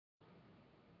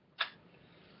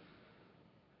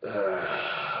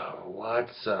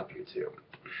What's up, YouTube?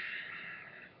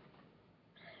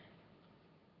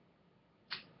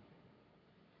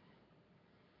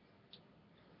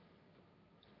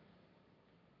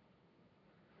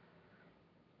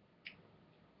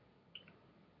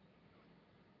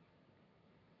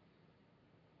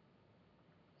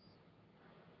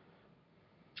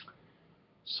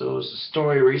 So there's a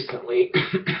story recently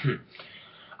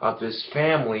of this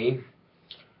family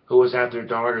who was at their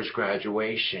daughter's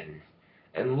graduation.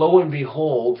 And lo and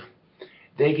behold,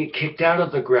 they get kicked out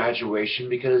of the graduation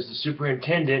because the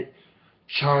superintendent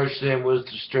charged them with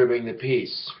disturbing the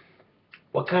peace.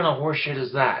 What kind of horseshit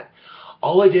is that?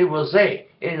 All they did was, hey,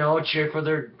 cheer for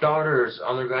their daughters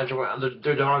on their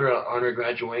daughter on her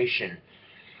graduation.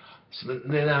 So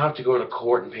they now have to go to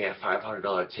court and pay a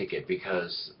 $500 ticket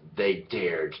because they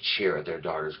dared cheer at their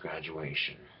daughter's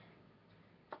graduation.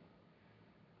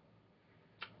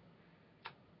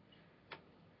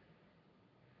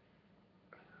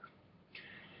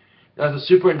 Now, the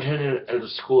superintendent of the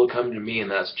school had come to me in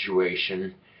that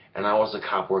situation, and I was the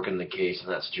cop working the case in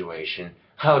that situation.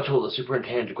 I told the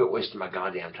superintendent to quit wasting my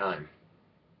goddamn time.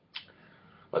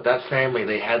 But that family,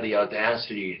 they had the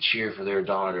audacity to cheer for their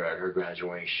daughter at her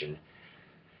graduation.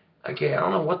 Okay, I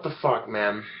don't know what the fuck,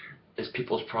 man, is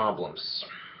people's problems.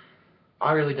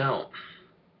 I really don't.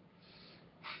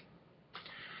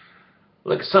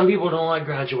 Look, some people don't like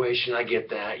graduation, I get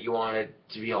that. You want it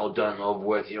to be all done and over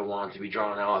with. You don't want it to be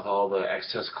drawn out with all the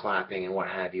excess clapping and what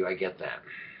have you. I get that.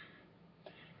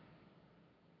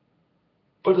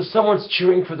 But if someone's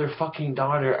cheering for their fucking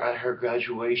daughter at her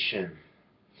graduation,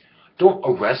 don't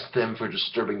arrest them for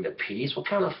disturbing the peace. What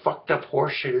kind of fucked up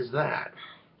horseshit is that?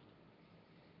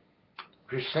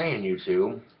 I'm just saying, you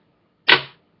two.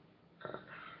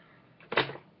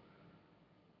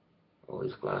 All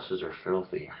these glasses are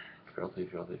filthy. Filthy,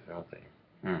 filthy, filthy.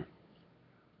 Where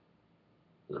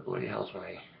the bloody hell's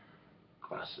my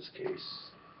glasses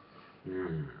case?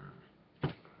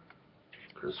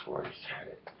 Chris Forrest had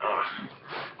it.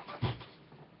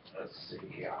 Let's see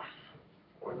here.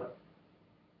 Where the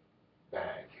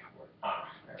bag?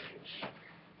 There it is.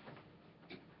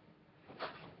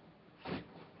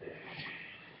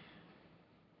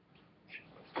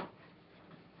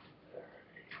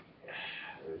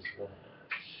 There's that.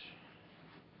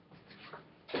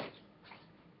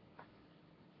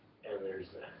 And there's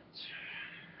that.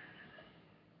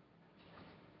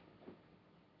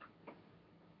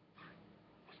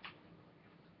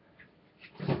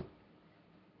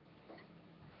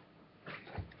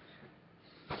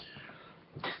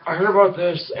 I heard about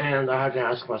this, and I had to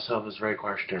ask myself this very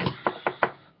question.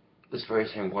 This very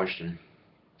same question.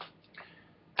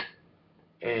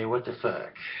 Hey, what the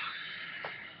fuck?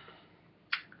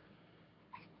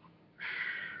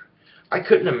 I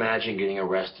couldn't imagine getting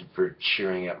arrested for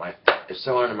cheering at if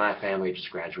someone in my family just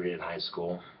graduated high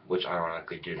school, which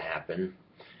ironically did happen.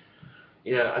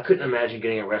 I couldn't imagine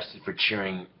getting arrested for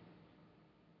cheering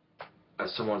at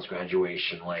someone's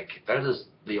graduation. Like, that is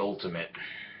the ultimate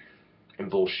in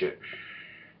bullshit.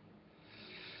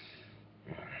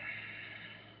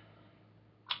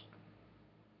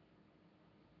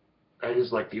 That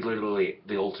is like literally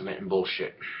the ultimate in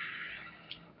bullshit.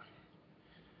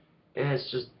 And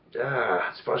it's just,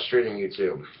 it's frustrating, you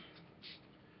too.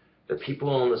 The people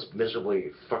on this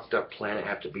miserably fucked up planet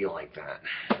have to be like that.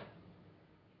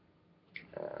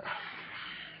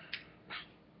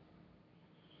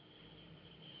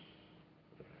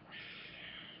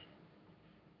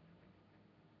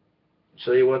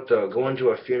 Tell you what, though, going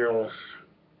to a funeral,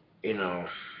 and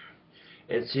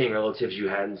seeing relatives you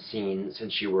hadn't seen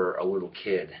since you were a little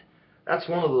kid, that's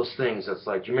one of those things that's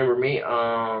like, do you remember me?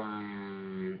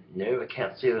 No, I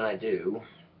can't say that I do.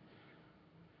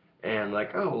 And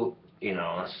like, oh,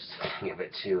 let's just think of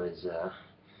it too as,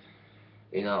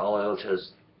 all the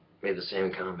relatives made the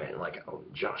same comment, like, oh,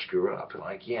 Josh grew up. And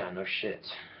like, yeah, no shit.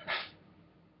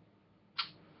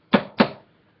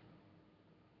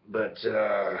 But,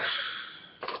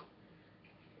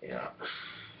 yeah.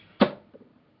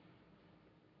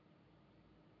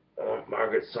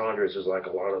 Margaret Saunders is like a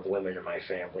lot of women in my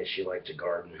family. She liked to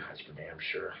garden, that's for damn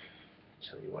sure.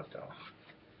 Tell you what, though.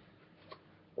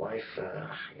 Life,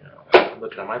 I'm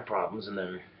looking at my problems and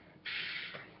then,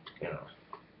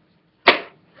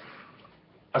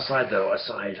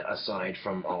 aside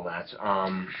from all that,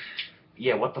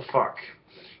 yeah, what the fuck?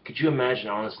 Could you imagine,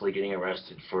 honestly, getting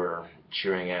arrested for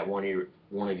cheering at one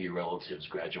of your relatives'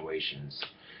 graduations?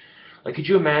 Like, could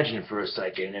you imagine for a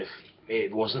second if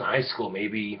it wasn't high school,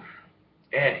 maybe,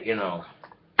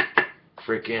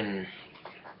 freaking,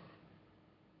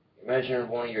 imagine if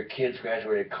one of your kids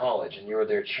graduated college and you were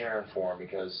there cheering for him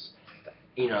because,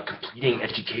 completing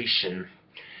education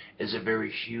is a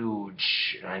very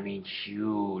huge, I mean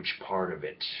huge part of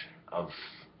it, of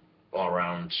all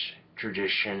around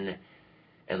tradition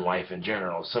and life in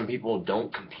general. Some people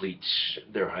don't complete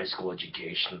their high school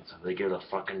education, so they get a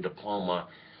fucking diploma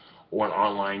or an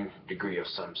online degree of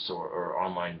some sort, or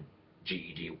online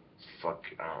GED, fuck,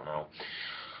 I don't know.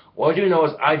 What I do know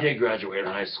is I did graduate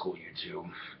high school, YouTube.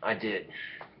 I did.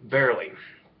 Barely.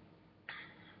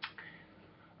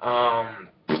 And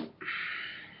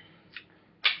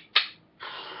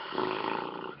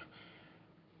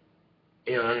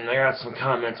I got some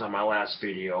comments on my last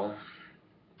video.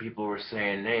 People were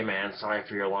saying, hey man, sorry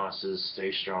for your losses,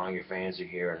 stay strong, your fans are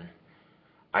here, and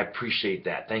I appreciate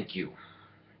that, thank you.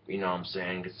 You know what I'm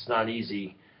saying? It's not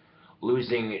easy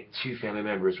losing 2 family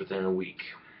members within a week.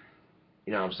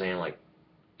 You know what I'm saying? Like,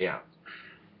 yeah.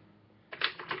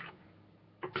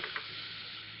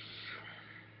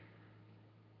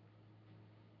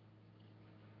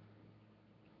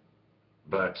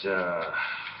 But, I'll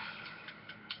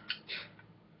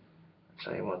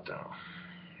tell you what though.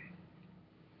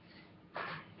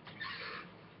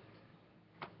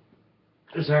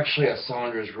 There's actually a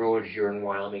Saunders Road here in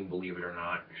Wyoming, believe it or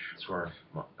not.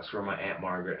 That's where my Aunt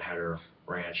Margaret had her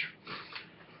ranch.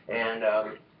 And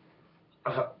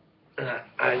I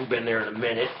haven't been there in a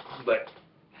minute, but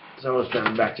as I was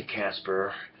driving back to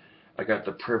Casper, I got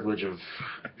the privilege of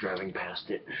driving past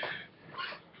it.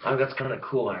 That's kind of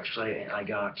cool, actually. I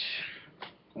got,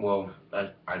 well,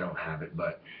 I don't have it,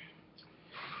 but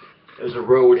there's a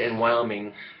road in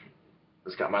Wyoming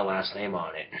that's got my last name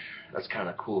on it. That's kind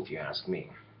of cool if you ask me.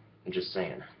 I'm just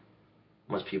saying.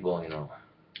 Most people,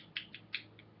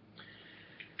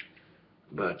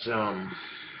 But, tell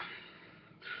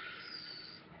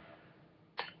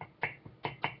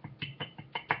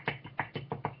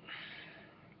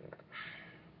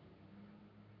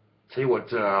you what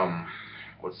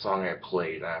song I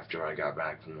played after I got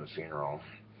back from the funeral.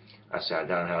 I sat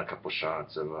down and had a couple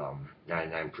shots of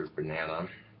 99 Proof Banana.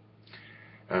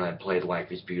 And I played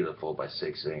Life is Beautiful by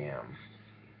 6 a.m.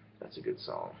 That's a good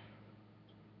song.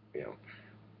 Yeah.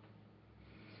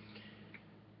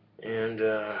 And,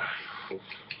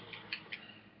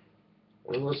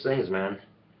 one of those things, man.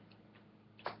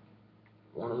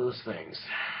 One of those things.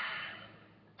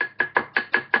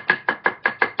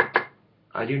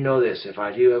 I do know this. If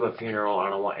I do have a funeral, I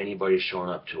don't want anybody showing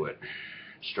up to it.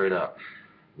 Straight up.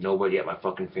 Nobody at my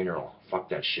fucking funeral. Fuck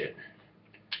that shit.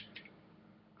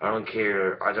 I don't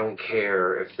care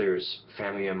if there's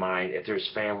family of mine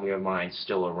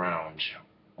still around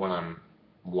when I'm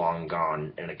long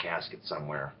gone in a casket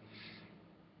somewhere.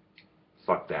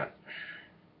 Fuck that.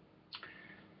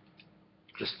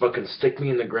 Just fucking stick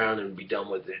me in the ground and be done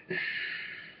with it.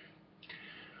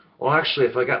 Well, actually,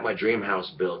 if I got my dream house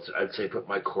built, I'd say put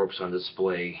my corpse on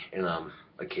display in a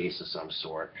case of some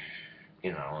sort,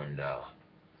 and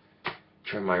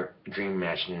turn my dream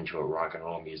mansion into a rock and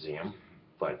roll museum.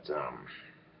 But,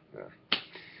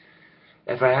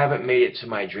 if I haven't made it to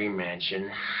my dream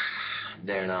mansion,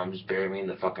 then just bury me in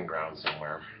the fucking ground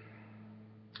somewhere.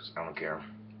 'Cause I don't care.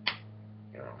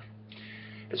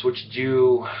 It's what you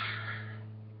do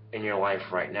in your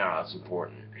life right now that's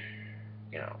important.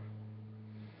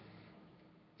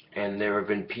 And there have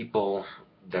been people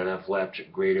that have left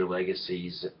greater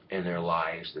legacies in their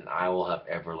lives than I will have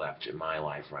ever left in my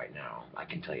life right now. I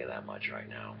can tell you that much right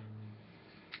now.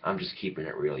 I'm just keeping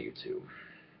it real, YouTube.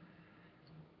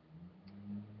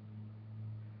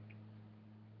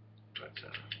 But,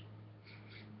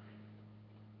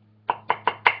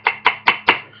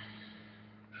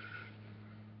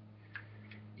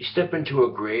 you step into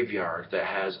a graveyard that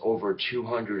has over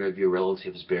 200 of your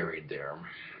relatives buried there.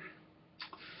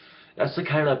 That's the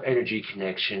kind of energy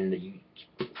connection that you...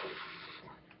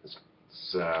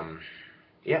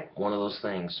 yeah, one of those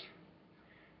things.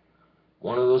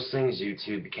 One of those things,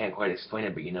 YouTube, you can't quite explain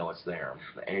it, but you know it's there.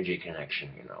 The energy connection,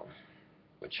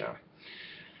 Which,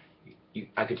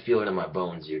 I could feel it in my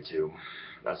bones, YouTube.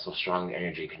 That's how strong the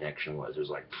energy connection was. It was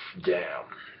like, damn.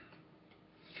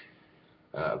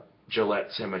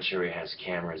 Gillette Cemetery has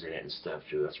cameras in it and stuff,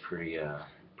 too. That's pretty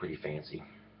fancy.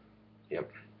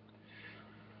 Yep.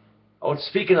 Oh,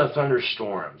 speaking of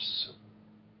thunderstorms,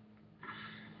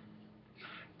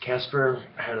 Casper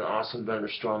had an awesome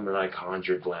thunderstorm that I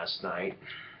conjured last night.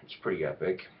 It's pretty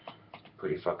epic.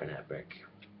 Pretty fucking epic.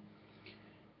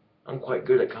 I'm quite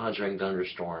good at conjuring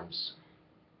thunderstorms.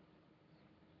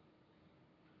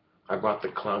 I brought the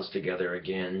clouds together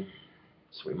again,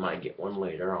 so we might get one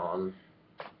later on.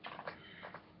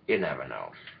 You never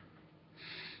know.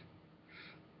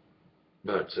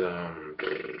 But,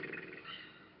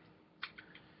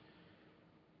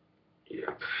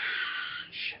 yep.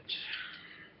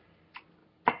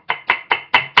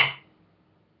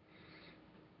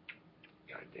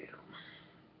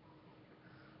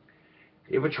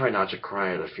 ever try not to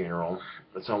cry at a funeral?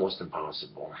 It's almost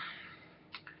impossible.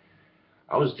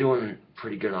 I was doing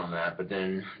pretty good on that, but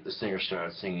then the singer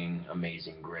started singing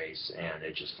Amazing Grace, and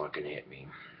it just fucking hit me.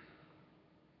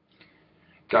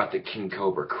 Got the King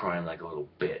Cobra crying like a little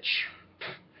bitch.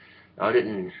 I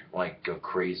didn't, like, go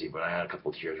crazy, but I had a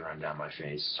couple tears run down my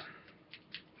face.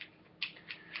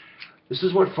 This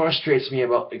is what frustrates me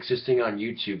about existing on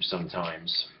YouTube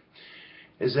sometimes,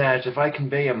 is that if I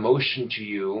convey emotion to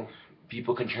you,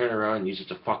 people can turn around and use it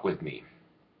to fuck with me.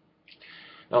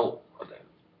 Now,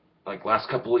 like last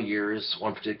couple of years,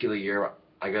 one particular year,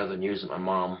 I got the news that my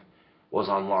mom was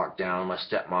on lockdown. My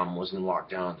stepmom was in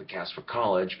lockdown at the Casper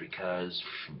College because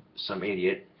some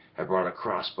idiot had brought a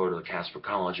crossbow to the Casper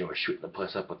College and was shooting the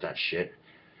place up with that shit.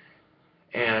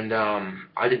 And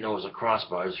I didn't know it was a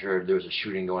crossbow. I just heard there was a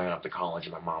shooting going on at the college,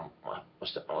 and my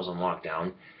stepmom was on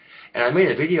lockdown. And I made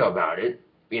a video about it,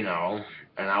 you know,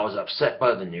 and I was upset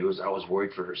by the news. I was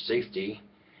worried for her safety,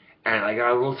 and I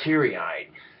got a little teary-eyed.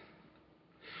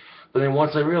 But then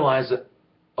once I realized that,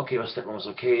 okay, my stepmom was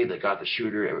okay, they got the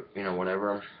shooter, you know,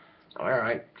 whatever,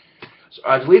 alright. So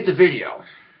I delete the video,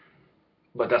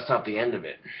 but that's not the end of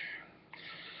it.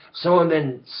 Someone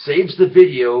then saves the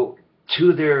video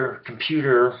to their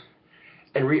computer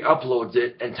and re-uploads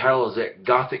it and titles it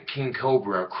Gothic King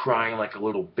Cobra Crying Like a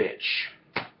Little Bitch.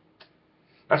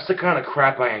 That's the kind of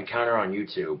crap I encounter on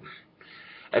YouTube.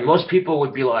 And most people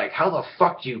would be like, how the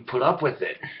fuck do you put up with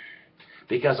it?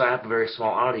 Because I have a very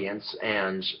small audience,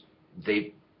 and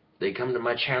they come to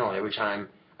my channel every time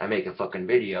I make a fucking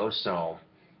video, so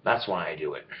that's why I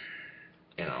do it,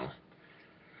 you know.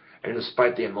 And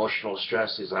despite the emotional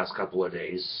stress these last couple of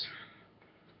days,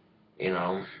 you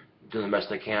know, doing the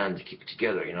best I can to keep it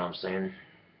together, you know what I'm saying?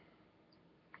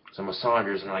 So I'm a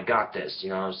Saunders, and I got this, you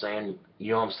know what I'm saying?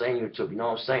 You know what I'm saying, YouTube? You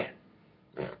know what I'm saying?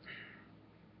 Yeah.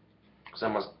 Because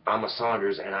I'm a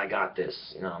Saunders, and I got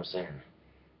this, you know what I'm saying?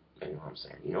 You know what I'm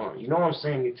saying? You know what I'm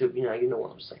saying, YouTube? You know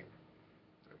what I'm saying.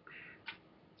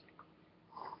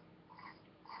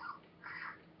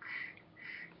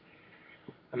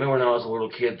 I remember when I was a little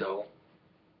kid, though,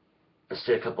 I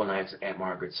stayed a couple of nights at Aunt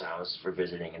Margaret's house for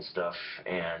visiting and stuff,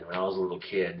 and when I was a little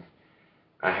kid,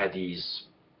 I had these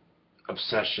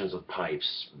obsessions with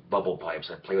pipes, bubble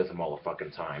pipes. I'd play with them all the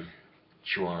fucking time,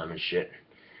 chew on them and shit.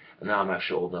 And now I'm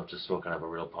actually old enough to smoke out of a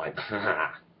real pipe.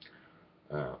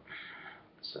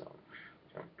 So,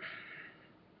 yeah.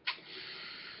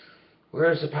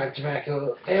 Where's the pipe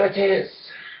tobacco? There it is!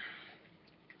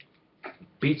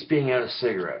 Beats being out of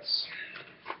cigarettes.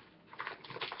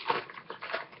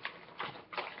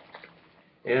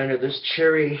 And this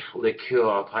cherry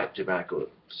liqueur pipe tobacco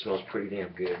smells pretty damn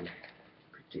good.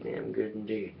 Pretty damn good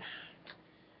indeed.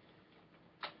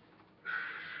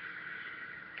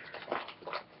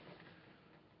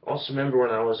 Also remember when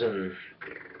I was in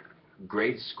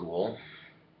grade school,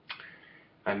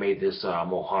 I made this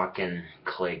Mohawken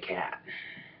clay cat.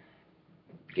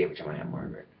 Gave it to my Aunt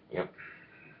Margaret. Yep.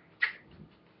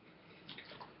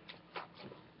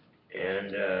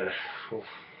 And,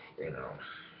 you know,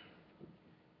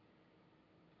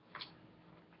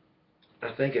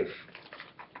 I think if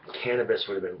cannabis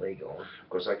would have been legal, of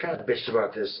course, I kind of bitched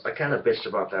about this. I kind of bitched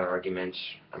about that argument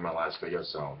in my last video,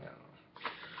 so, you know.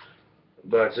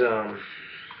 But,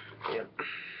 yep.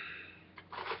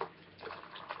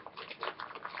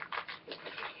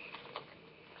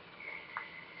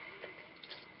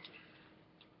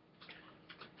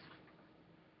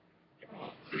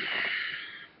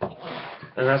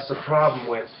 And that's the problem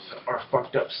with our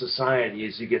fucked up society,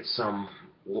 is you get some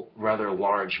rather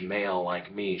large male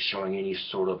like me showing any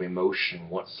sort of emotion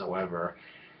whatsoever.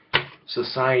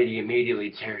 Society immediately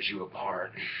tears you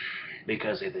apart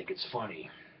because they think it's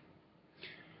funny.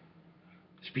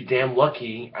 Just be damn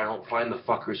lucky I don't find the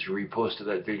fuckers who reposted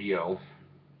that video.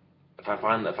 If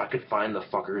I could find the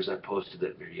fuckers that posted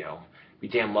that video, be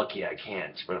damn lucky I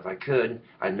can't. But if I could,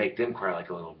 I'd make them cry like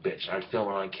a little bitch. I'd film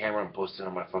it on camera and post it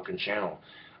on my fucking channel.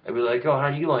 I'd be like, oh,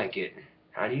 how do you like it?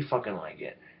 How do you fucking like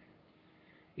it?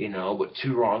 You know, but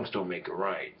two wrongs don't make a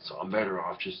right. So I'm better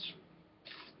off just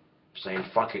saying,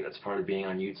 fuck it, that's part of being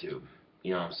on YouTube.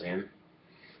 You know what I'm saying?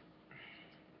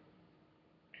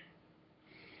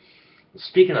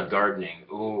 Speaking of gardening,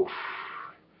 ooh.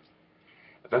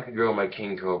 If I could grow my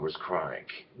King Cobra's chronic,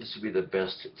 this would be the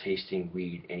best tasting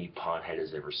weed any pothead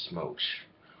has ever smoked.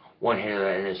 One hit of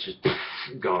that and it's just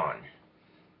gone.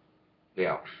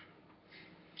 Yeah.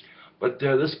 But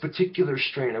this particular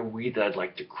strain of weed that I'd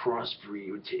like to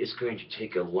crossbreed, it's going to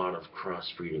take a lot of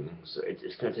crossbreeding. So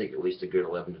it's going to take at least a good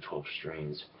 11 to 12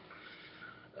 strains.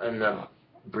 And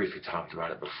briefly talked about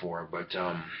it before, but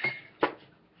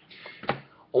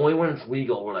Only when it's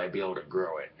legal would I be able to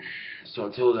grow it. So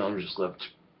until then, I'm just left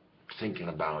thinking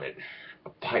about it. A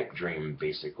pipe dream,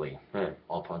 basically.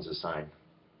 All puns aside.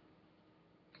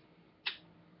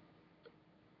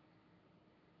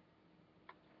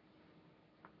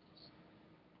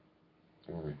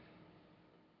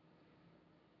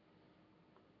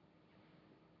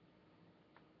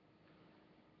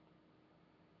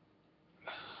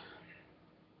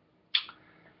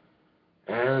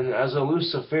 And as a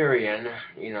Luciferian,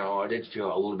 I did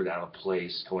feel a little bit out of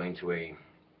place going to a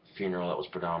funeral that was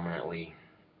predominantly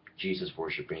Jesus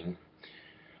worshiping.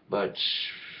 But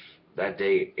that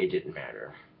day, it didn't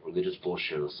matter. Religious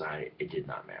bullshit aside, it did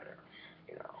not matter.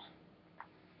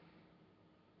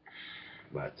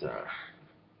 But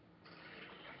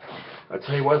I'll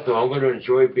tell you what, though, I'm going to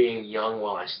enjoy being young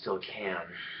while I still can.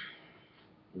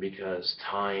 Because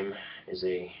time is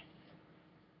a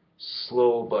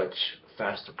slow but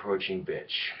fast approaching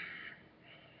bitch.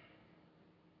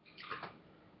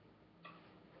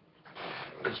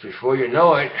 Because before you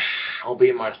know it, I'll be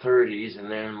in my 30s, and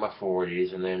then my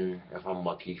 40s, and then, if I'm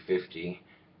lucky, 50.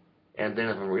 And then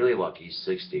if I'm really lucky,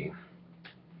 60.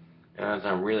 And if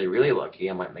I'm really, really lucky,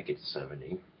 I might make it to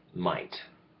 70. Might.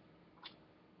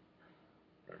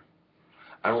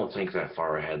 I don't think that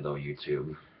far ahead, though,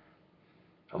 YouTube.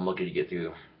 I'm lucky to get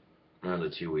through another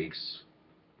 2 weeks.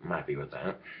 I'm happy with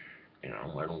that.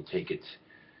 I don't take it...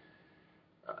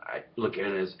 I look at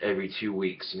it as every 2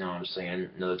 weeks, you know what I'm saying?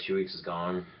 Another 2 weeks is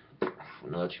gone.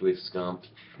 Another 2 weeks is gone.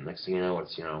 Next thing you know,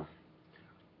 it's,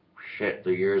 shit,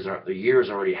 the year's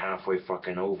already halfway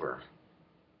fucking over.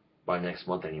 By next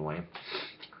month, anyway.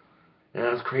 And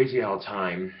it's crazy how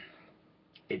time,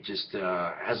 it just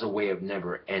has a way of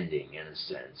never ending, in a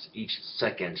sense. Each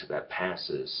second that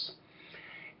passes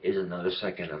is another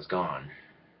second that's gone.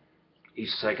 Each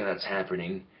second that's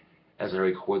happening as I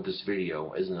record this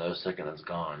video is another second that's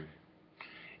gone.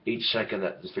 Each second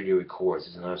that this video records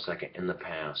is another second in the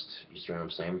past. You see what I'm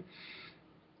saying?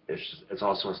 It's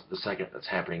also the second that's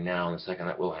happening now and the second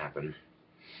that will happen.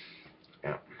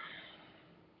 Yeah.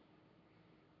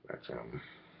 But,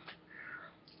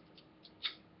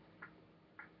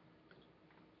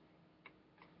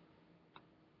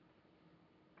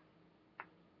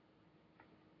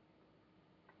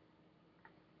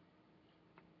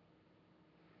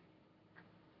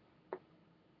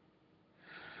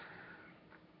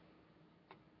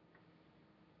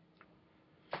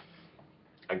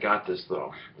 I got this,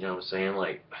 though. You know what I'm saying?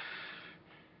 Like,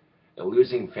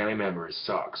 losing family members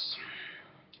sucks.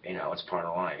 It's part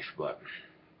of life, but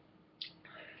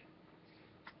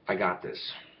I got this.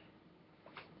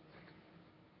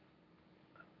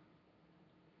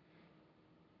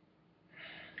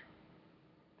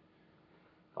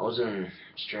 I was in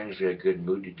strangely a good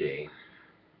mood today.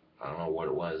 I don't know what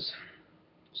it was.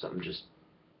 Something just,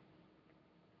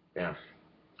 yeah.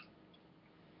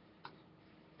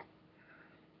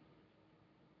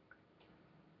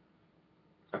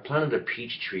 I planted a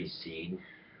peach tree seed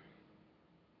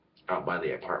out by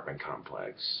the apartment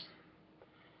complex.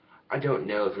 I don't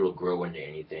know if it'll grow into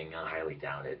anything. I highly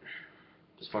doubt it.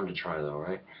 It's fun to try, though,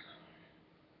 right?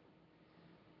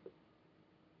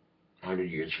 100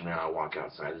 years from now, I'll walk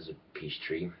outside, there's a peach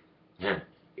tree. Yeah.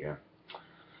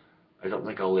 I don't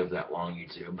think I'll live that long,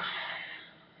 YouTube.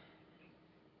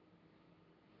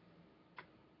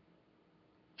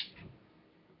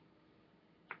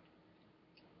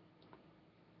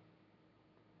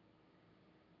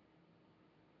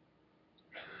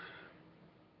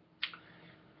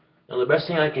 Now, the best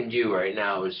thing I can do right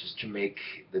now is just to make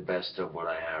the best of what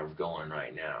I have going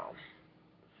right now.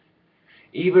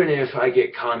 Even if I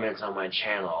get comments on my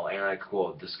channel, and I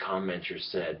quote, this commenter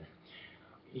said,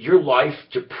 "Your life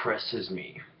depresses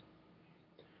me."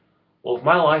 Well, if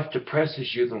my life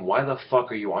depresses you, then why the fuck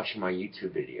are you watching my YouTube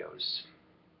videos?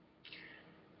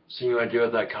 So you know what I do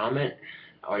with that comment?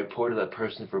 I reported that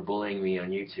person for bullying me on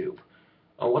YouTube.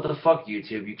 Oh, what the fuck,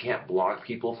 YouTube? You can't block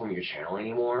people from your channel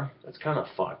anymore? That's kind of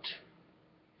fucked.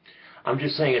 I'm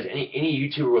just saying, as any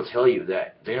YouTuber will tell you,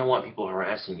 that they don't want people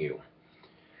harassing you.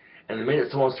 And the minute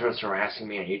someone starts harassing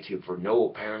me on YouTube for no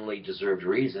apparently deserved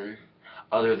reason,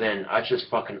 other than I just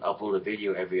fucking upload a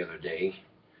video every other day,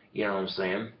 you know what I'm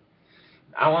saying?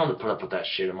 I don't want to put up with that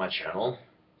shit on my channel.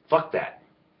 Fuck that.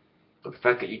 But the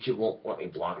fact that YouTube won't let me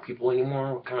block people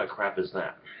anymore, what kind of crap is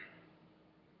that?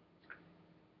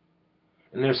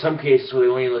 And there's some cases where they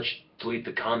won't even let you delete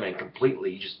the comment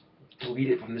completely. You just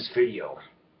delete it from this video.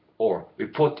 Or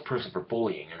report the person for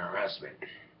bullying and harassment.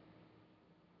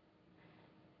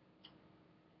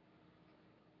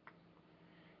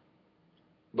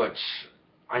 But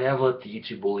I never let the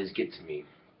YouTube bullies get to me.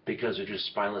 because they're just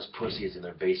spineless pussies in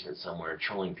their basement somewhere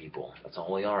trolling people. That's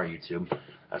all they are, YouTube.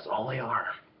 That's all they are.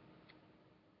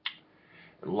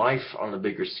 And life on the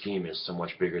bigger scheme is so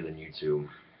much bigger than YouTube.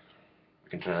 I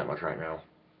can tell you that much right now.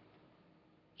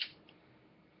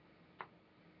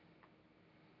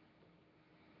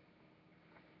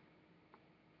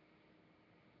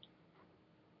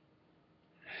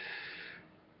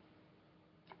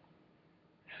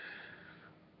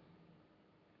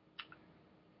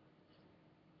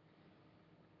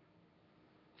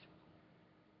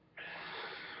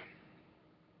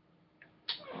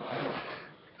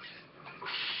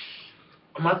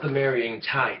 I'm not the marrying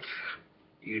type,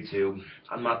 YouTube.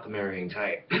 I'm not the marrying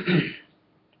type.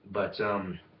 But,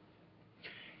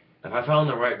 if I found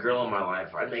the right girl in my life,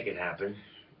 I'd make it happen.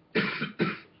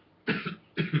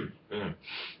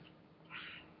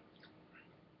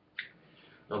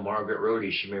 No, Margaret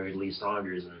Rohde, she married Lee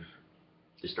Saunders, and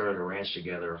they started a ranch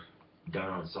together down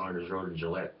on Saunders Road in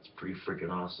Gillette. It's pretty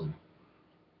freaking awesome.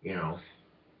 You know,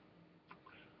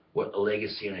 what a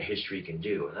legacy and a history can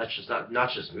do. And that's just not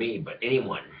just me, but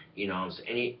anyone, you know,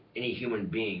 any human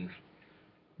being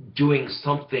doing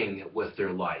something with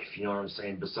their life, you know what I'm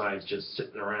saying, besides just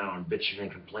sitting around bitching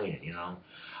and complaining, you know.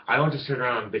 I don't just sit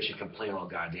around and bitch and complain all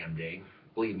goddamn day.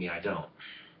 Believe me, I don't.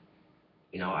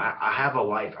 You know, I have a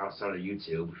life outside of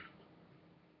YouTube.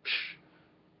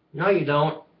 No, you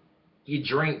don't. You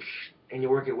drink and you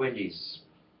work at Wendy's.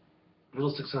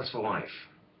 Real successful life.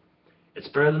 It's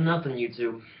better than nothing,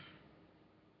 YouTube.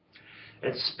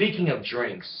 And speaking of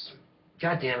drinks,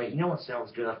 god damn it, you know what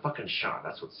sounds good? A fucking shot.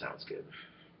 That's what sounds good.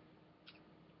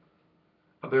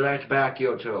 I'll be right back,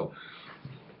 YouTube.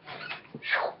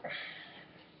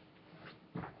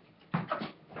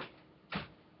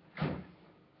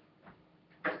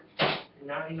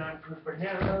 99 proof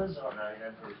bananas, oh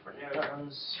 99 proof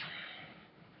bananas.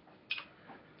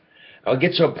 I'll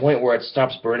get to a point where it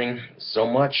stops burning so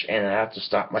much and I have to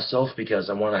stop myself because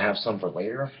I want to have some for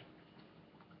later.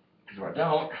 If I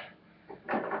don't,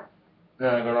 then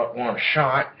I'm going to want a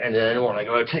shot, and then when I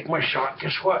go to take my shot,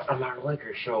 guess what? I'm out of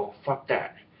liquor, so fuck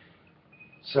that.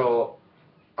 So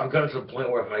I've gotten to the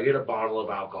point where if I get a bottle of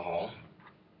alcohol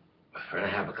and I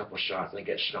have a couple shots and I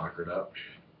get schnockered up,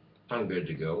 I'm good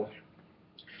to go.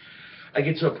 I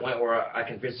get to a point where I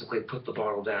can basically put the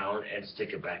bottle down and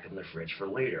stick it back in the fridge for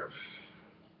later.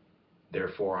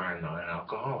 Therefore, I'm not an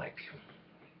alcoholic.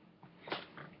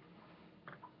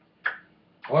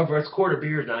 However, it's quarter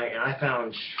beer night, and I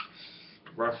found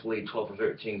roughly 12 or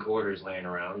 13 quarters laying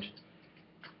around.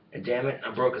 And damn it,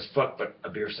 I'm broke as fuck, but a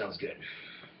beer sounds good.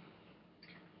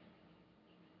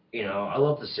 You know, I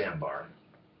love the Sandbar.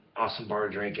 Awesome bar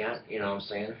to drink at, you know what I'm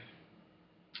saying?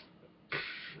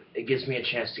 It gives me a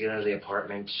chance to get out of the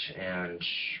apartment and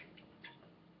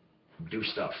do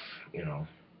stuff, you know.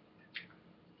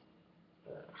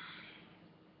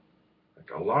 Like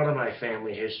a lot of my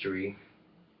family history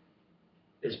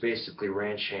is basically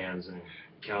ranch hands and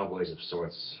cowboys of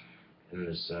sorts in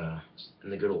this in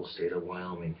the good old state of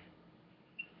Wyoming.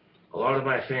 A lot of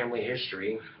my family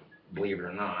history, believe it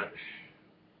or not,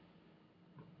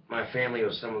 my family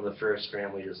was one of the first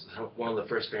families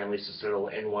to settle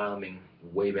in Wyoming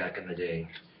way back in the day.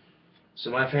 So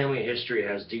my family history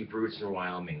has deep roots in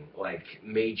Wyoming, like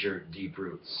major deep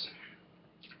roots.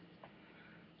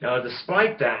 Now,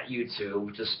 despite that,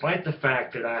 YouTube, despite the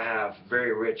fact that I have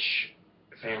very rich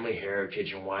family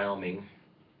heritage in Wyoming,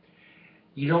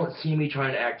 you don't see me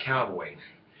trying to act cowboy.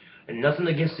 And nothing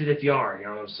against it if you are, you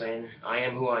know what I'm saying? I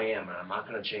am who I am, and I'm not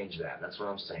going to change that. That's what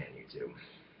I'm saying, YouTube.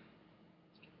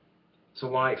 It's a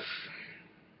life.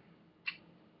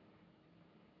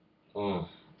 Oh,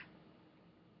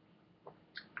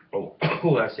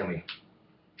 that's yummy.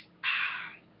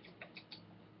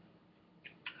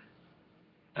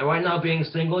 And right now being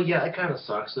single, yeah, it kind of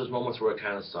sucks. There's moments where it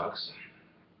kind of sucks.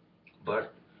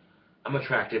 But I'm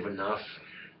attractive enough.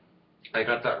 I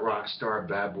got that rock star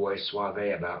bad boy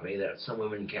suave about me that some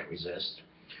women can't resist.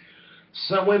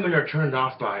 Some women are turned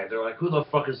off by it. They're like, who the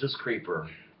fuck is this creeper?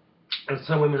 And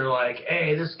some women are like,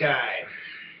 hey, this guy.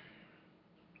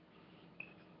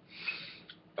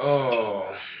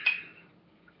 Oh.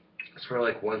 It's for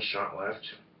like one shot left.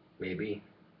 Maybe.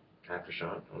 Half a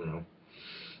shot. I don't know.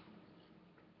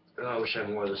 Oh, I wish I had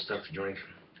more of this stuff to drink.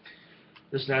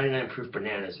 This 99 proof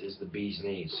bananas is the bee's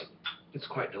knees. It's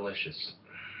quite delicious.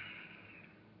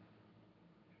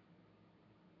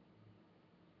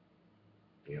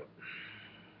 Yep.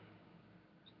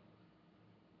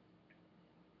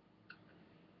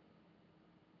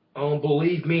 Oh,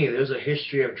 believe me, there's a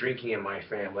history of drinking in my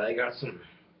family.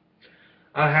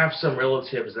 I have some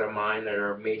relatives of mine that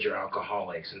are major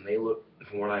alcoholics, and they look,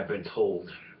 from what I've been told,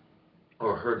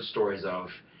 or heard stories of.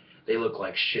 They look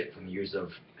like shit from years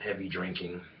of heavy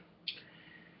drinking.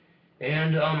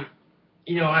 And,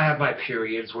 you know, I have my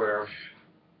periods where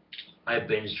I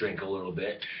binge drink a little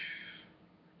bit.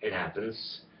 It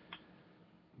happens.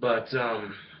 But,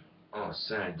 oh,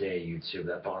 sad day, YouTube.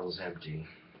 That bottle's empty.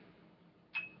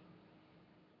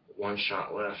 One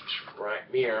shot left, right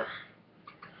here.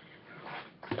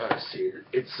 Let's see.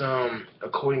 It's,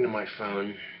 according to my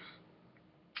phone,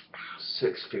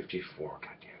 6:54. God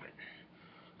damn it.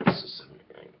 This is,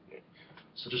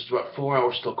 so just about 4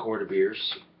 hours till quarter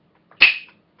beers.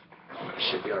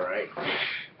 Should be alright.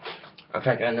 In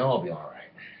fact, I know I'll be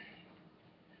alright.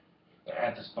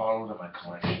 Add this bottle to my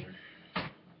collection.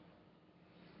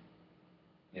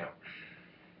 Yeah.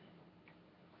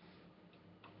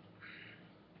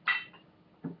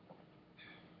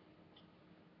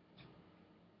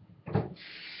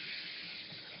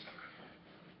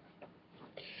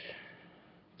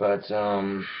 But,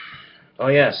 oh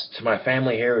yes, to my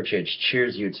family heritage.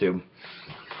 Cheers, YouTube.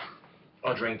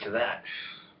 I'll drink to that.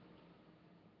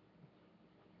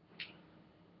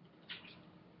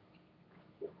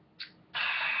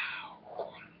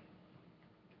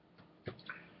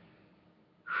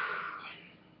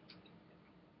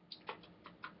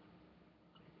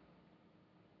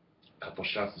 A couple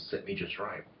shots will set me just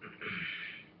right.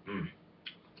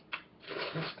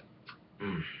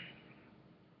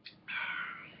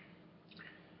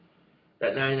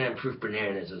 That 99 proof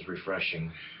bananas is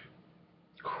refreshing.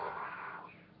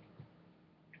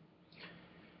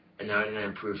 And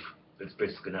 99 proof, it's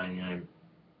basically 99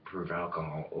 proof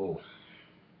alcohol. Oh.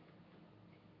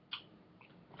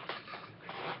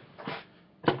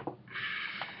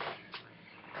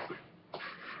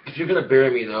 If you're gonna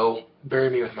bury me though, bury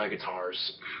me with my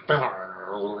guitars. But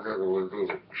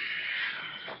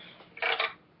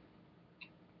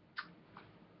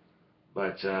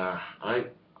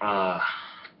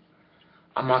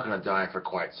I'm not gonna die for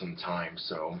quite some time,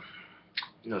 so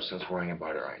no sense worrying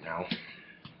about it right now.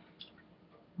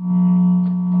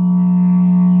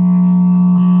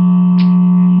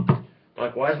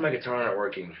 Like, why is my guitar not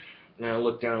working? And I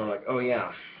look down and I'm like, oh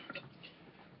yeah,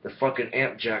 the fucking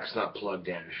amp jack's not plugged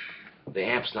in. The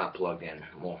amp's not plugged in.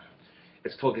 Well,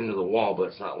 it's plugged into the wall, but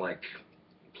it's not like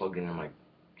plugged into my,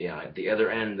 yeah, the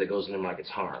other end that goes into my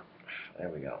guitar. There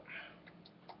we go.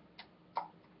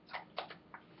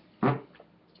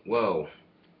 Whoa.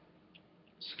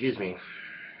 Excuse me.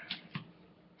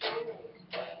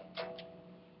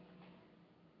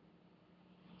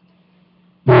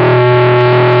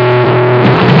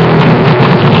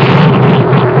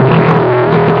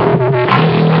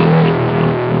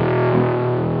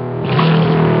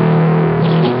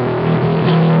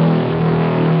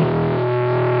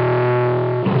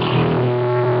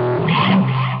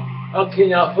 Okay,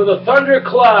 now for the thunder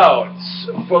clouds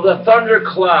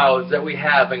that we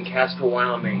have in Casper,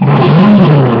 Wyoming.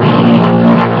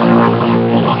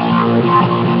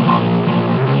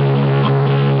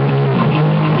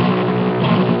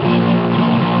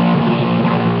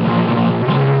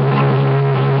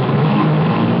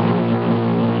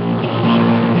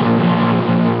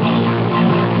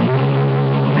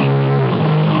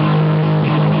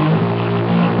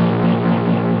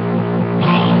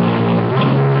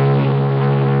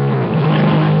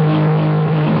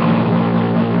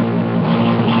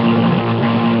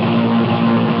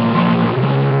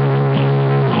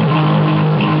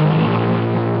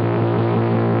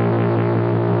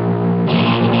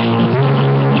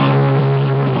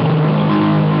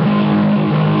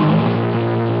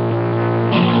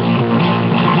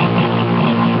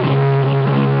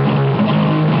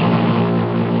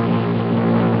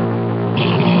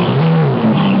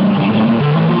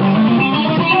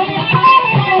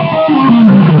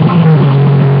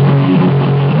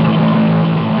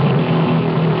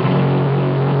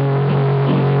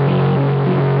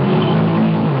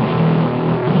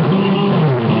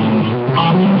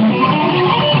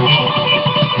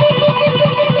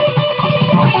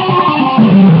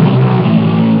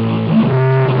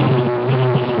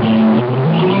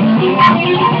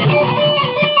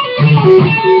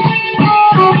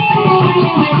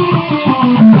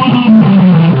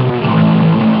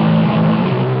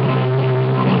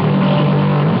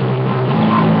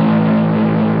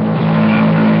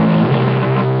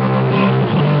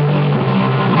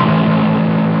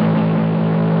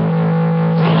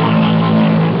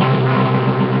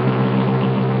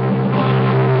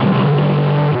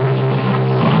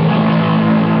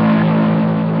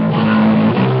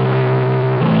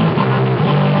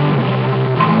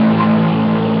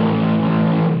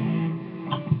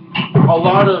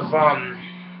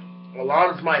 A a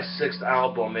lot of my 6th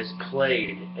album is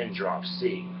played in drop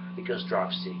C, because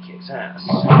drop C kicks ass.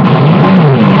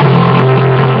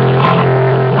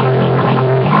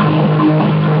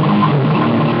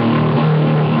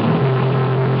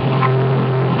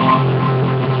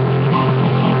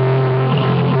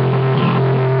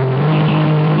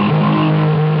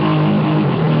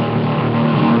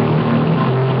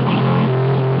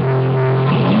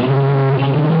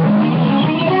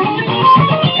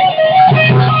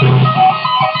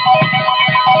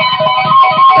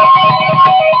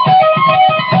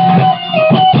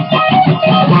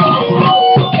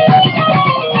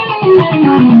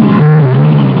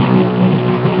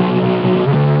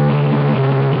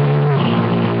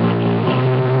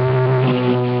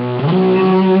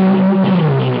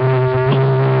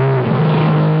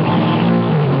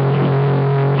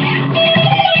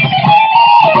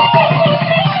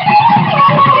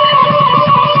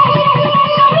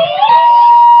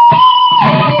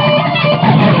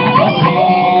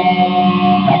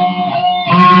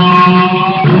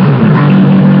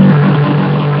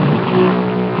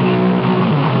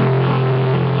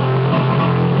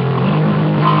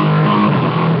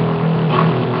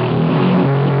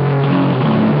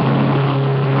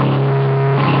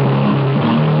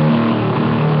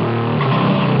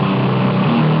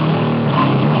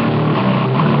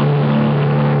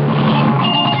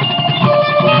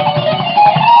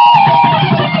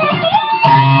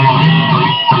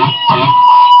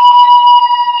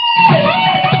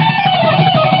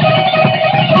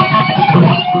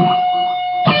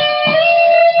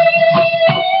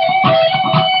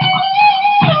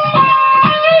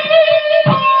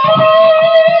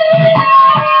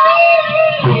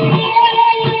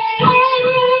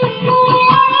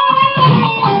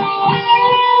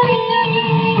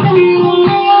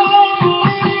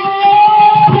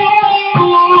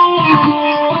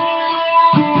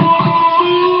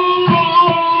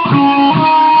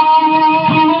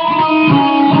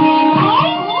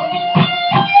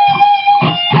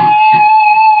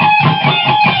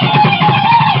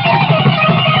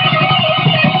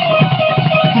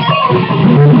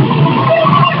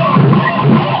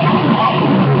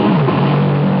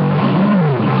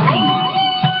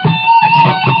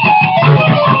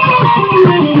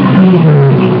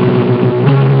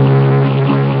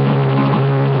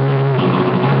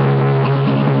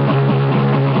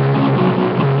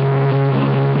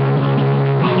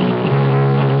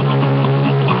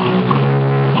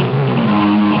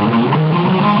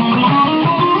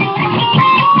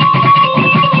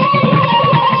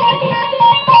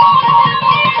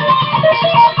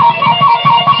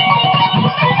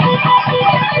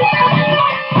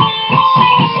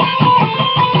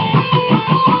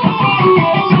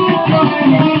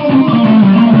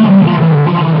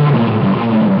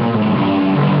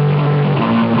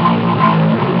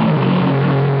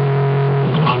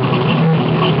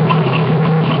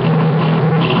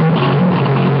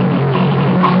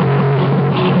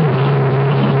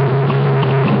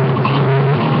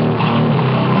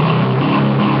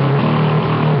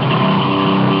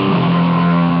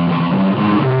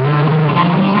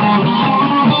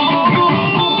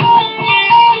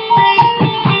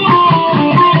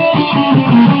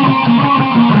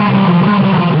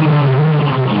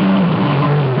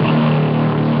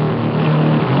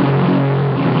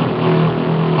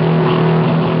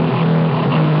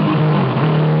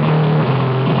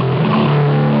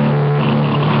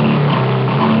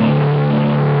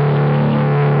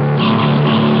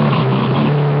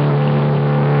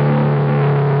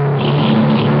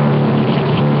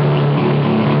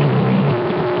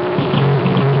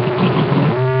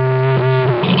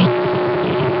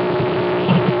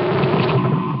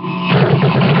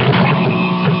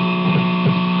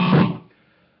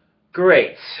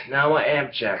 Great, now my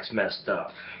amp jack's messed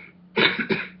up.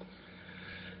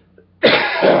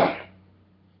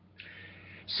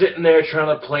 Sitting there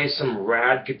trying to play some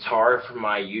rad guitar for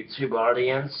my YouTube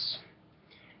audience,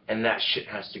 and that shit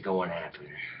has to go and happen.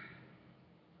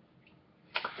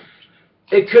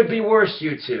 It could be worse,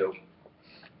 YouTube.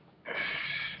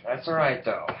 That's alright,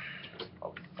 though.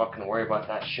 I'll fucking worry about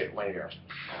that shit later.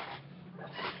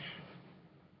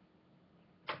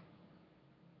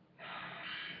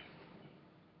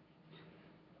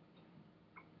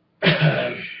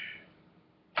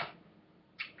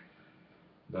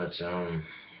 But, you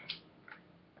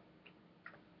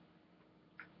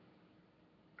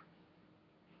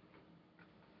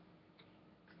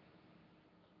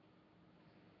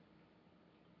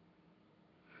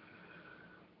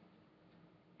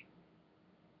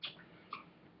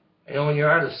know, when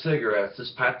you're out of cigarettes,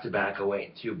 this pipe tobacco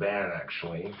ain't too bad,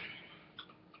 actually.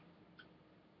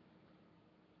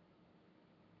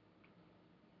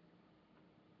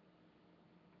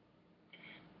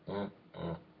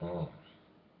 Mm-mm-mm.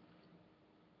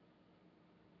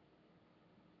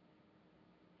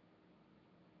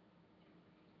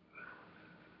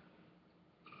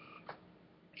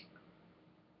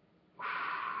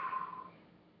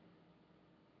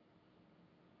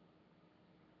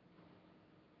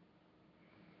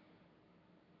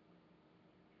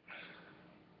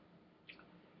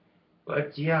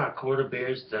 But yeah, quarter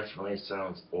beers definitely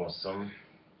sounds awesome.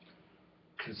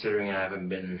 Considering I haven't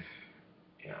been,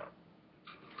 you know.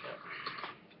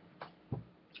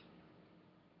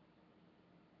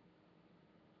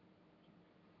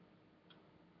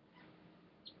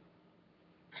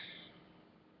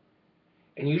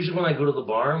 And usually when I go to the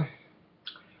bar,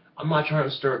 I'm not trying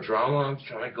to start drama. I'm just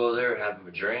trying to go there, have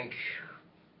a drink,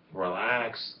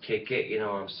 relax, kick it. You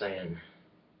know what I'm saying?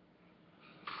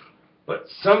 But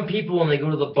some people, when they go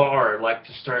to the bar, like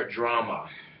to start drama.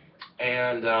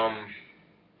 And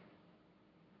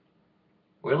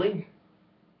really,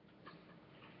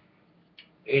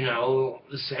 you know,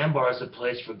 the sandbar is a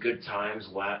place for good times,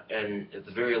 and at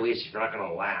the very least, if you're not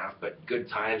gonna laugh, but good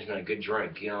times and a good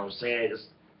drink. You know what I'm saying?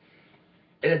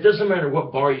 And it doesn't matter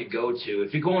what bar you go to.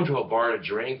 If you go into a bar to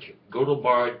drink, go to a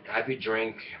bar, have your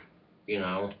drink, you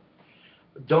know.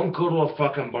 Don't go to a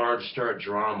fucking bar to start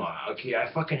drama. Okay, I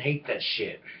fucking hate that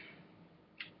shit.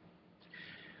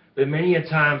 But many a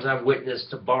times I've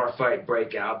witnessed a bar fight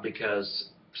break out because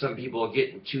some people are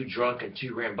getting too drunk and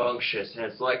too rambunctious, and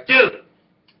it's like, dude!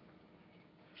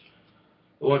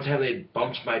 One time they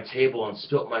bumped my table and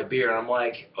spilt my beer, and I'm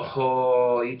like,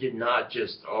 oh, you did not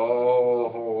just,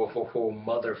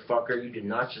 motherfucker, you did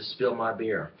not just spill my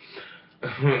beer.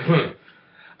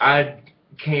 I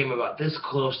came about this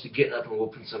close to getting up and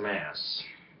whooping some ass.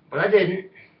 But I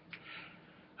didn't.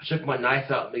 I took my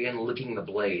knife out and began licking the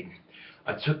blade.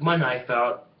 I took my knife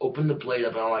out, opened the blade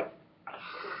up, and I'm like,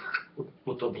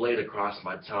 with the blade across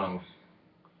my tongue.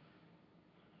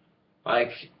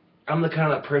 Like, I'm the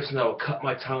kind of person that will cut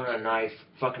my tongue on a knife,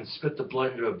 fucking spit the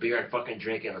blood into a beer and fucking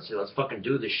drink it and say, let's fucking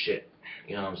do this shit.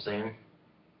 You know what I'm saying?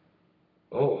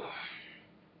 Oh.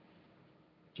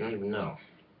 You don't even know.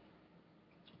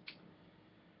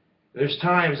 There's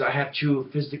times I have to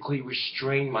physically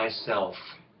restrain myself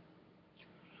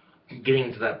from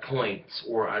getting to that point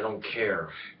where I don't care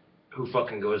who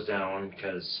fucking goes down,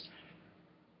 because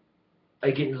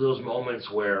I get into those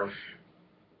moments where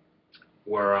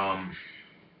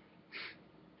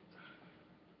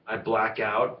I black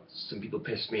out. Some people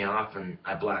piss me off and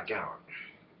I black out.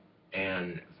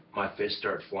 And my fists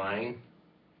start flying.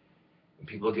 And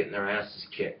people are getting their asses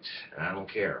kicked. And I don't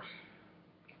care.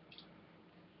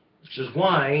 Which is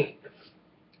why,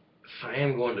 if I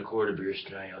am going to quarter beers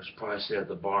tonight, I'll just probably sit at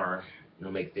the bar.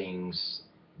 It'll make things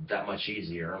that much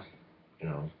easier. You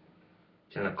know,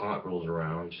 10 o'clock rolls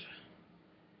around.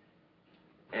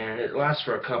 And it lasts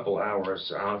for a couple hours,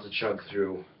 so I don't have to chug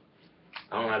through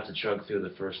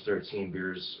the first 13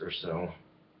 beers or so,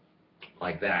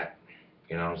 like that.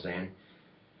 You know what I'm saying?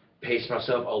 Pace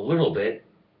myself a little bit.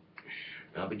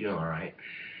 I'll be doing alright.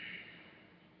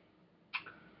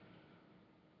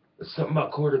 There's something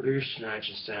about quarter beers tonight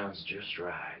just sounds just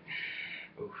right.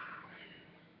 Oof.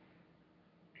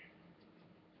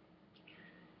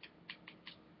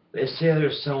 They say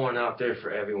there's someone out there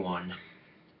for everyone.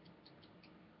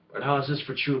 But how is this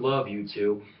for true love,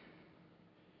 YouTube?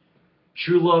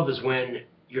 True love is when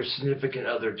your significant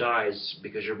other dies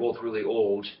because you're both really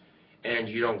old and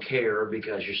you don't care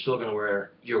because you're still going to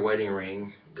wear your wedding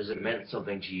ring because it meant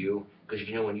something to you, because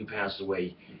you know when you pass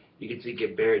away, you get to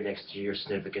get buried next to your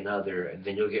significant other, and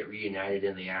then you'll get reunited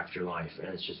in the afterlife,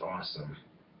 and it's just awesome.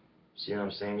 See what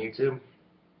I'm saying, YouTube?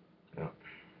 Yeah.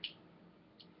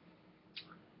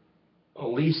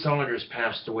 Well, Lee Saunders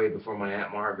passed away before my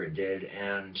Aunt Margaret did,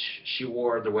 and she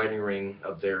wore the wedding ring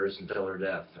of theirs until her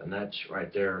death, and that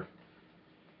right there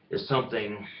is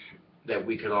something that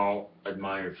we could all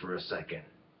admire for a second.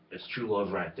 It's true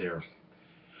love right there.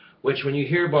 Which, when you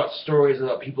hear about stories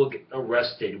about people getting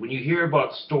arrested, when you hear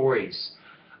about stories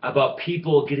about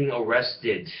people getting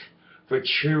arrested for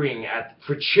cheering,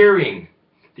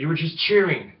 they were just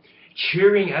cheering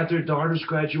at their daughter's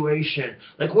graduation.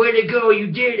 Like, way to go, you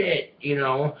did it, you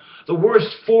know. The worst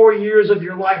 4 years of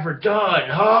your life are done,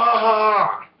 ha ha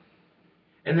ha.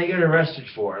 And they get arrested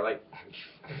for it. Like,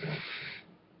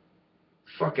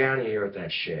 fuck out of here with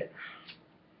that shit.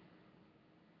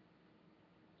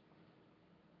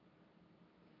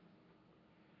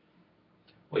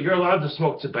 Well, you're allowed to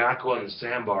smoke tobacco in the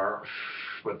sandbar,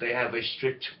 but they have a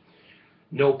strict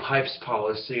no pipes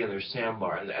policy in their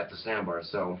sandbar, at the sandbar.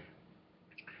 So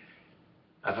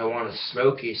if I want to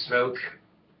smoke,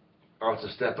 I'll have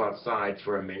to step outside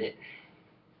for a minute.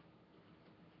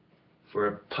 for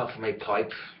a puff of my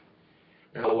pipe,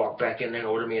 and I'll walk back in there and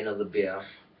order me another beer.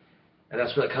 And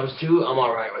that's what it comes to. I'm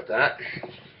alright with that.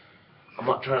 I'm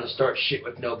not trying to start shit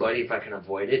with nobody if I can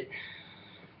avoid it.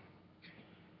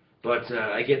 But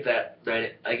I get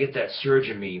that surge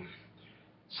in me.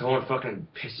 Someone fucking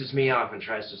pisses me off and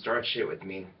tries to start shit with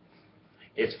me.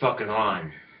 It's fucking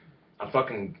on. I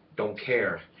fucking don't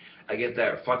care. I get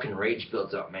that fucking rage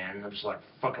built up, man. I'm just like,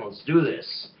 fucking let's do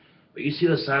this. But you see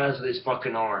the size of these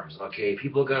fucking arms, okay?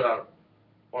 People gotta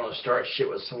want to start shit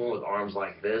with someone with arms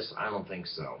like this? I don't think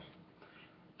so.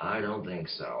 I don't think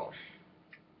so.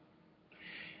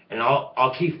 And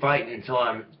I'll keep fighting until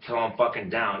I'm fucking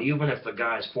down. Even if the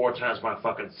guy's 4 times my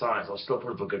fucking size, I'll still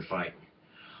put up a good fight.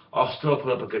 I'll still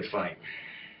put up a good fight.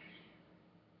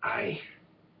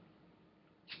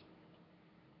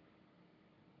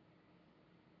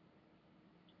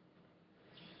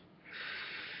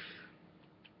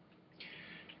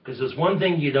 Because there's one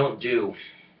thing you don't do.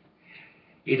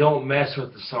 You don't mess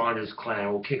with the Saunders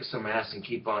clan. We'll kick some ass and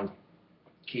keep on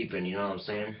keeping, you know what I'm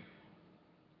saying?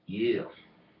 Yeah.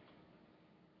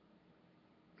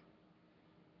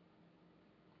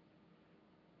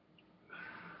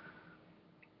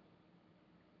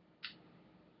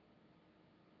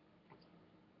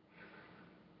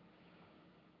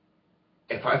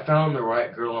 If I found the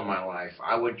right girl in my life,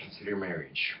 I would consider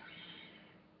marriage.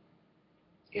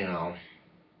 You know.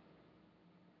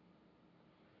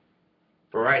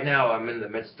 But right now, I'm in the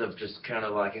midst of just kind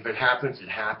of like, if it happens, it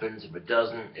happens. If it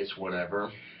doesn't, it's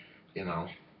whatever. You know.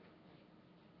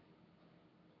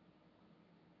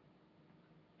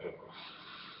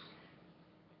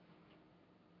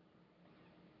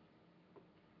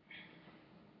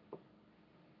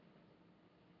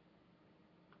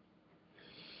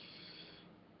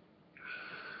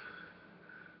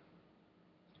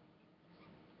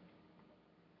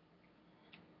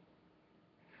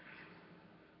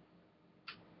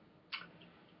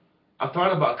 I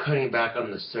thought about cutting back on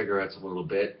the cigarettes a little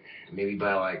bit, maybe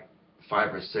by like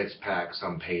 5 or 6 packs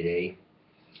on payday,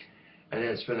 and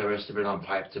then spend the rest of it on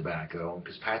pipe tobacco,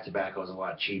 because pipe tobacco is a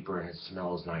lot cheaper and it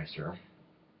smells nicer.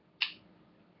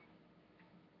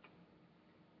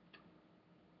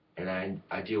 And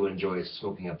I do enjoy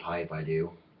smoking a pipe, I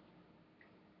do.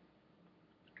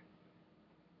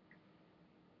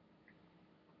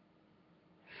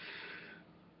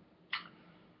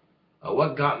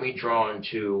 What got me drawn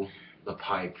to the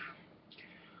pipe?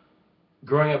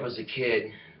 Growing up as a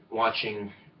kid,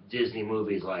 watching Disney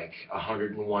movies like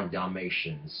 101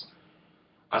 Dalmatians,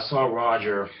 I saw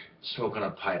Roger smoking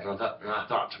a pipe, and I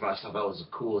thought to myself that was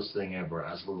the coolest thing ever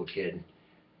as a little kid.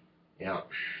 Yeah.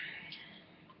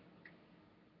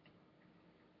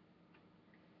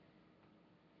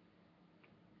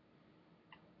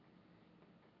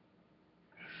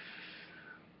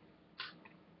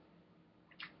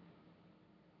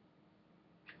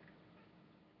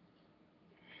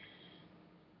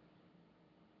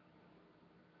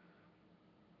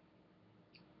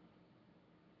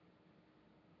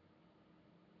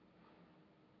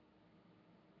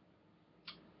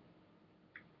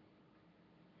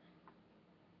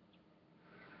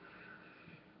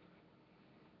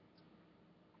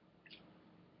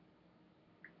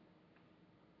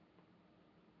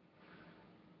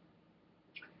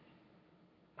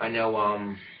 I know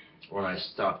when I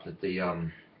stopped at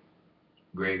the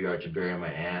graveyard to bury my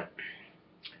aunt,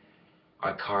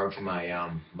 I carved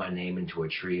my name into a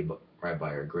tree right by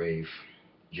her grave.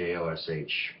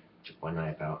 Josh. Took my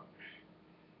knife out.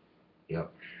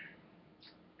 Yep.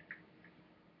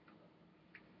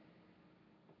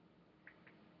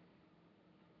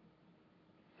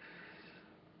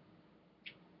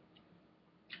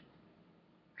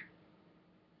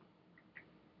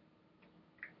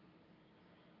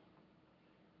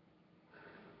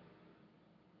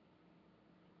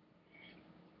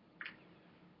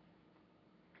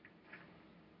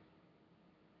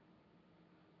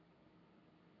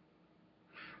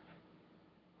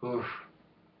 Oof.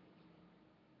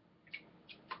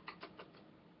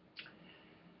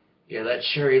 Yeah, that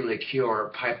cherry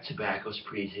liqueur pipe tobacco is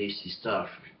pretty tasty stuff.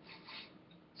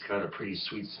 It's got a pretty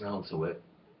sweet smell to it.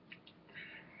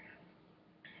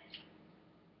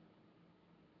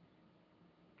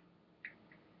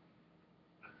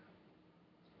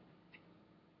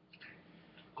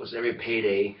 Of course, every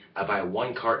payday, I buy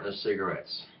 1 carton of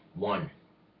cigarettes. 1.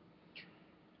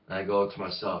 And I go to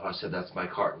myself, I said, that's my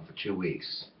carton for 2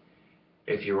 weeks.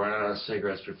 If you run out of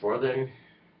cigarettes before then,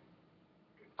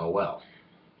 oh well.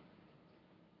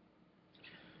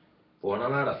 But when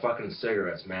I'm out of fucking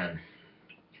cigarettes, man,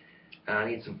 I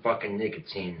need some fucking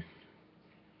nicotine.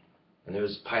 And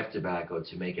there's pipe tobacco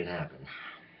to make it happen.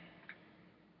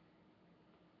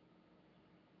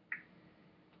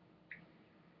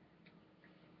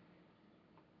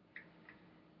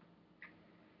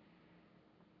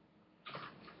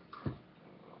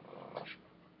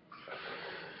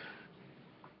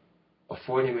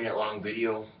 40-minute long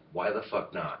video. Why the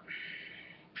fuck not?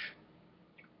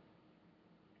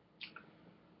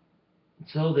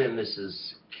 Until then, this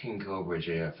is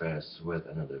KingCobraJFS with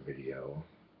another video.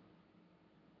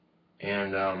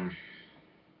 And,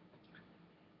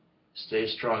 stay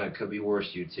strong. It could be worse,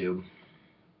 YouTube.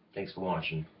 Thanks for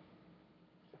watching.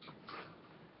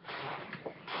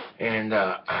 And,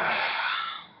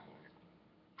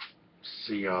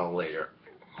 see y'all later.